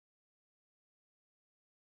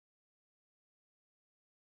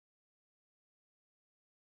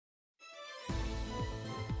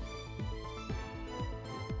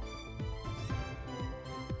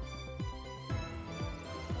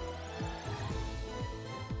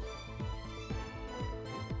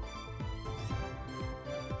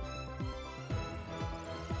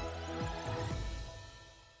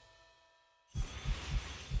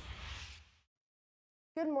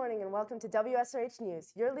Good morning and welcome to WSRH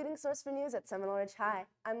News, your leading source for news at Seminole Ridge High.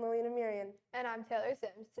 I'm Lillian Amirian. And I'm Taylor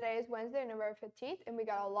Sims. Today is Wednesday, November 15th, and we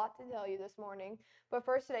got a lot to tell you this morning. But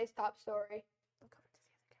first, today's top story.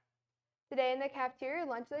 Today in the cafeteria,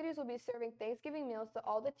 lunch ladies will be serving Thanksgiving meals to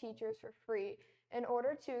all the teachers for free in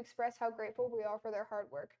order to express how grateful we are for their hard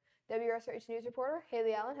work. WSRH News reporter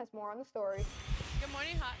Haley Allen has more on the story. Good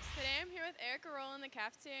morning, Hawks. Today I'm here with Erica Rowland, the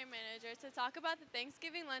cafeteria manager, to talk about the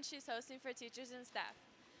Thanksgiving lunch she's hosting for teachers and staff.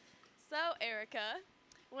 So, Erica,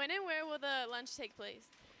 when and where will the lunch take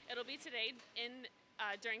place? It'll be today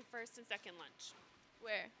during first and second lunch.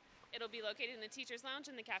 Where? It'll be located in the teacher's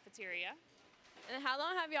lounge in the cafeteria. And how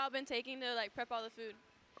long have y'all been taking to prep all the food?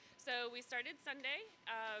 So we started Sunday.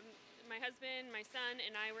 My husband, my son,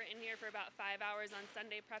 and I were in here for about 5 hours on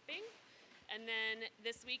Sunday prepping. And then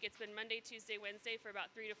this week it's been Monday, Tuesday, Wednesday for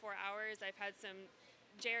about 3 to 4 hours. I've had some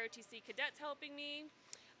JROTC cadets helping me.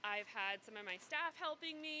 I've had some of my staff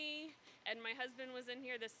helping me. And my husband was in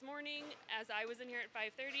here this morning. As I was in here at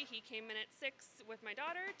 5:30, he came in at 6 with my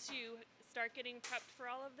daughter to start getting prepped for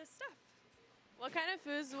all of this stuff. What kind of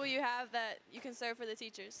foods will you have that you can serve for the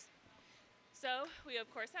teachers? So we of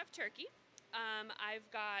course have turkey. I've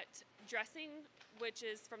got dressing, which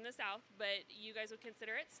is from the South, but you guys would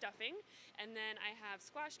consider it stuffing. And then I have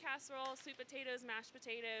squash casserole, sweet potatoes, mashed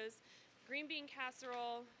potatoes, green bean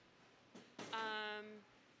casserole,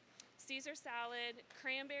 Caesar salad,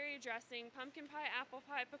 cranberry dressing, pumpkin pie, apple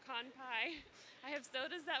pie, pecan pie. I have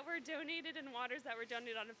sodas that were donated and waters that were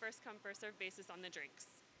donated on a first come, first served basis on the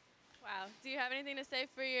drinks. Wow. Do you have anything to say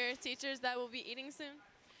for your teachers that will be eating soon?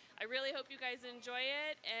 I really hope you guys enjoy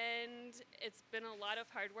it, and it's been a lot of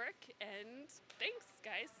hard work, and thanks,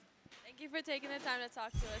 guys. Thank you for taking the time to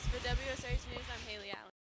talk to us. For WSRH News, I'm Haley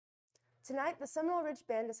Allen. Tonight, the Seminole Ridge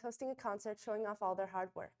Band is hosting a concert showing off all their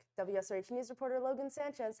hard work. WSRH News reporter Logan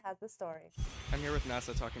Sanchez has the story. I'm here with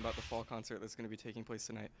NASA talking about the fall concert that's going to be taking place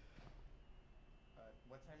tonight.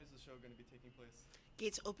 What time is the show going to be taking place?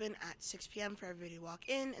 Gates open at 6 p.m. for everybody to walk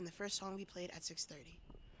in, and the first song will be played at 6:30.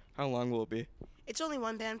 How long will it be? It's only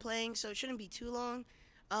one band playing, so it shouldn't be too long.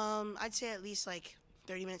 I'd say at least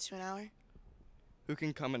 30 minutes to an hour. Who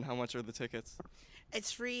can come and how much are the tickets?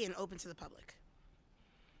 It's free and open to the public.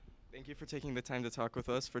 Thank you for taking the time to talk with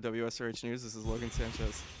us. For WSRH News, this is Logan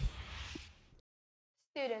Sanchez.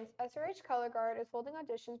 Students, SRH Color Guard is holding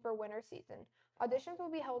auditions for winter season. Auditions will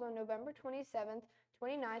be held on November 27th,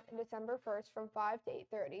 29th, and December 1st from 5 to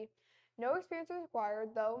 8:30. No experience is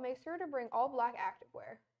required, though. Make sure to bring all black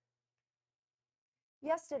activewear.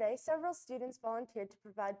 Yesterday, several students volunteered to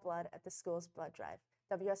provide blood at the school's blood drive.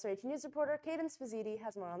 WSRH News reporter Cadence Viziti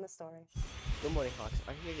has more on the story. Good morning, Hawks.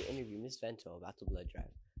 I'm here to interview Ms. Vento about the blood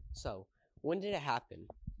drive. So, when did it happen?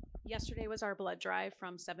 Yesterday was our blood drive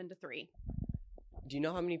from 7 to 3. Do you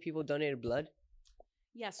know how many people donated blood?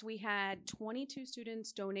 Yes, we had 22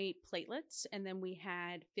 students donate platelets, and then we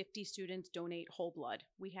had 50 students donate whole blood.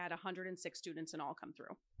 We had 106 students in all come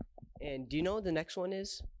through. And do you know what the next one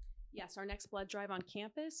is? Yes, our next blood drive on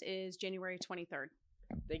campus is January 23rd.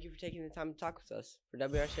 Thank you for taking the time to talk with us. For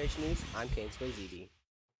WSRH News, I'm Cadence Viziti.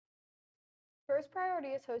 First Priority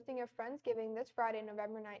is hosting a Friendsgiving this Friday,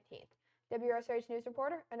 November 19th. WSRH News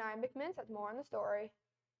reporter Anaya McMinns has more on the story.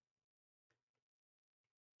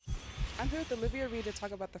 I'm here with Olivia Reed to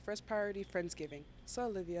talk about the First Priority Friendsgiving. So,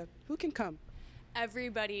 Olivia, who can come?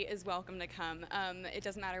 Everybody is welcome to come. It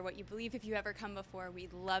doesn't matter what you believe. If you ever come before,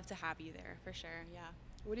 we'd love to have you there for sure. Yeah.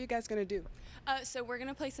 What are you guys going to do? So we're going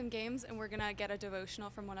to play some games, and we're going to get a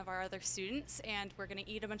devotional from one of our other students, and we're going to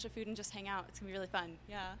eat a bunch of food and just hang out. It's going to be really fun.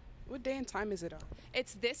 Yeah. What day and time is it on?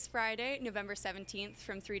 It's this Friday, November 17th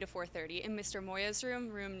from 3 to 4:30 in Mr. Moya's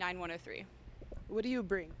room 9103. What do you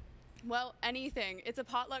bring? Well, anything. It's a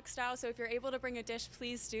potluck style, so if you're able to bring a dish,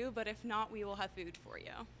 please do, but if not, we will have food for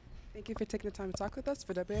you. Thank you for taking the time to talk with us.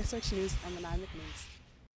 For WSRH News, I'm Anaya McMinns.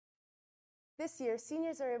 This year,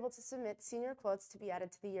 seniors are able to submit senior quotes to be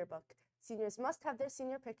added to the yearbook. Seniors must have their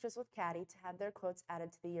senior pictures with Caddy to have their quotes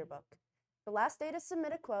added to the yearbook. The last day to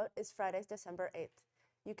submit a quote is Friday, December 8th.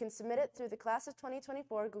 You can submit it through the Class of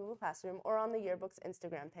 2024 Google Classroom or on the yearbook's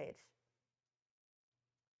Instagram page.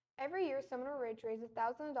 Every year, Seminole Ridge raises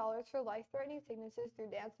thousands of dollars for life-threatening sicknesses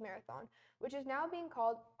through Dance Marathon, which is now being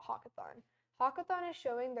called Hawkathon. Hawkathon is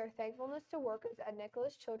showing their thankfulness to workers at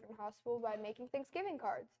Nicholas Children's Hospital by making Thanksgiving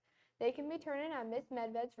cards. They can be turned in at Miss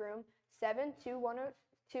Medved's room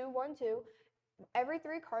 7210212. Every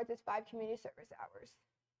 3 cards is 5 community service hours.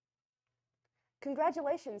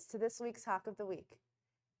 Congratulations to this week's Hawk of the Week.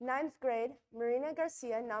 9th grade, Marina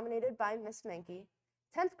Garcia, nominated by Miss Menke.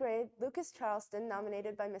 10th grade, Lucas Charleston,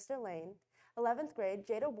 nominated by Mr. Lane. 11th grade,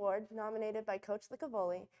 Jada Ward, nominated by Coach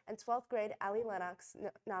Licavoli, and 12th grade, Allie Lennox,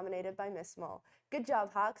 nominated by Miss Mole. Good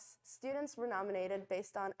job, Hawks! Students were nominated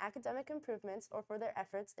based on academic improvements or for their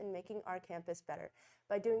efforts in making our campus better,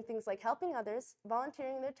 by doing things like helping others,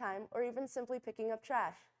 volunteering their time, or even simply picking up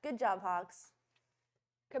trash. Good job, Hawks!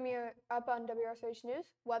 Coming up on WSRH News,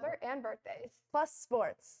 weather and birthdays. Plus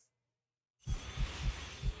sports.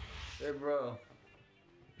 Hey, bro.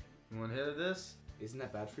 You want a hit of this? Isn't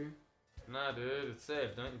that bad for you? Nah, dude, it's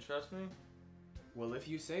safe. Don't you trust me? Well, if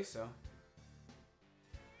you say so.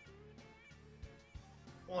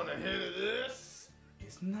 Want a hit of this?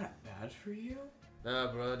 Isn't that bad for you?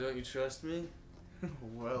 Nah, bro, don't you trust me?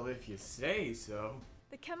 Well, if you say so.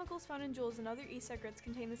 The chemicals found in Juuls and other e-cigarettes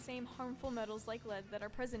contain the same harmful metals like lead that are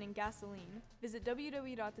present in gasoline. Visit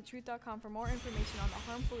www.thetruth.com for more information on the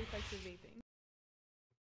harmful effects of vaping.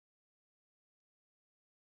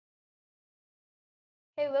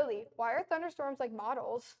 Hey Lily, why are thunderstorms like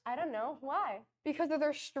models? I don't know. Why? Because of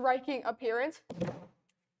their striking appearance.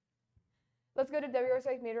 Let's go to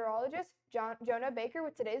WSRH meteorologist Jonah Baker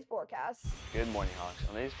with today's forecast. Good morning, Hawks.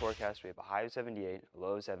 On today's forecast, we have a high of 78, a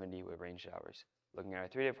low of 70 with rain showers. Looking at our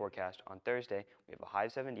 3-day forecast, on Thursday, we have a high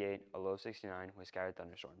of 78, a low of 69 with scattered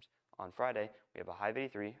thunderstorms. On Friday, we have a high of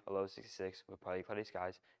 83, a low of 66 with partly cloudy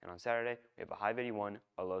skies. And on Saturday, we have a high of 81,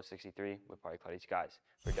 a low of 63 with partly cloudy skies.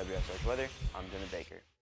 For WSRH Weather, I'm Jonah Baker.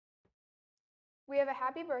 We have a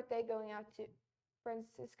happy birthday going out to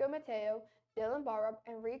Francisco Mateo, Dylan Barup,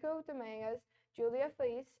 Enrico Dominguez, Julia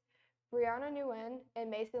Felice, Brianna Nguyen, and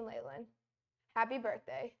Mason Leyland. Happy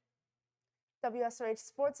birthday. WSRH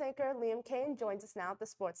sports anchor Liam Kane joins us now at the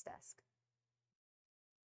sports desk.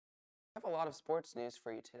 I have a lot of sports news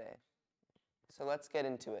for you today, so let's get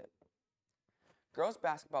into it. Girls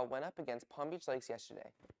basketball went up against Palm Beach Lakes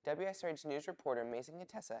yesterday. WSRH News reporter Mason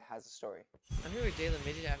Contessa has a story. I'm here with Jayla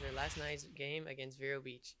Midget after last night's game against Vero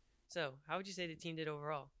Beach. So, how would you say the team did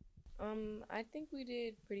overall? I think we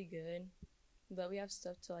did pretty good, but we have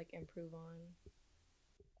stuff to improve on.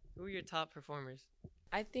 Who were your top performers?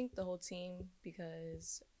 I think the whole team,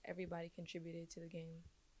 because everybody contributed to the game.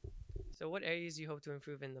 So what areas do you hope to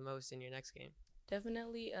improve in the most in your next game?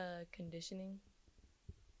 Definitely conditioning.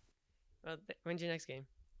 Well, when's your next game?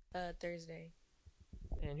 Thursday.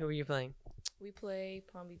 And who are you playing? We play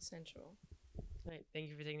Palm Beach Central. All right, thank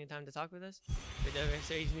you for taking the time to talk with us. For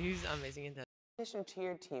WSRH News, I'm Mason Contessa. The competition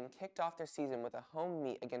cheer team kicked off their season with a home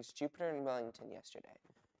meet against Jupiter and Wellington yesterday.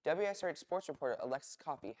 WSRH sports reporter Alexis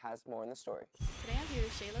Coffey has more in the story. Today I'm here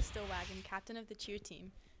with Shayla Stillwagon, captain of the cheer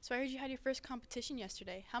team. So I heard you had your first competition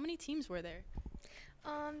yesterday. How many teams were there?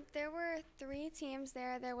 There were 3 teams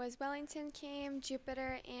there. There was Wellington came,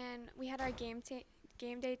 Jupiter, and we had our game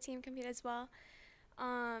day team compete as well.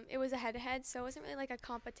 It was a head-to-head, so it wasn't really like a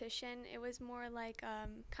competition. It was more like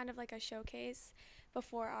kind of like a showcase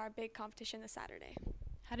before our big competition this Saturday.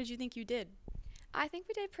 How did you think you did? I think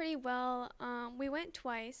we did pretty well. We went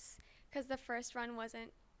twice because the first run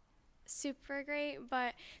wasn't super great,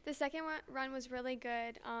 but the second run was really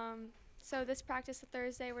good. So this practice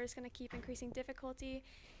Thursday, we're just going to keep increasing difficulty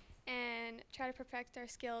and try to perfect our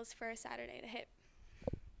skills for Saturday to hit.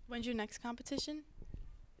 When's your next competition?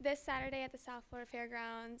 This Saturday at the South Florida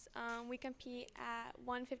Fairgrounds. We compete at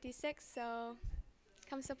 156, so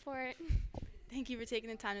come support. Thank you for taking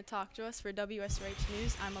the time to talk to us. For WSRH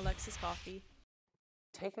News, I'm Alexis Coffey.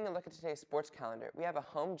 Taking a look at today's sports calendar, we have a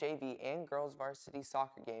home JV and girls varsity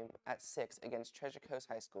soccer game at 6 against Treasure Coast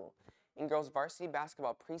High School, and girls varsity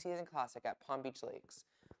basketball preseason classic at Palm Beach Lakes.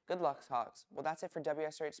 Good luck, Hawks. Well, that's it for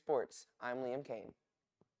WSRH Sports. I'm Liam Kane.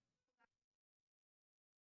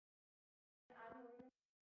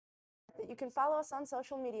 You can follow us on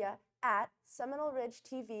social media at Seminole Ridge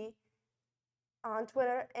TV on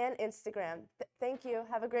Twitter and Instagram. Thank you.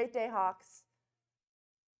 Have a great day, Hawks.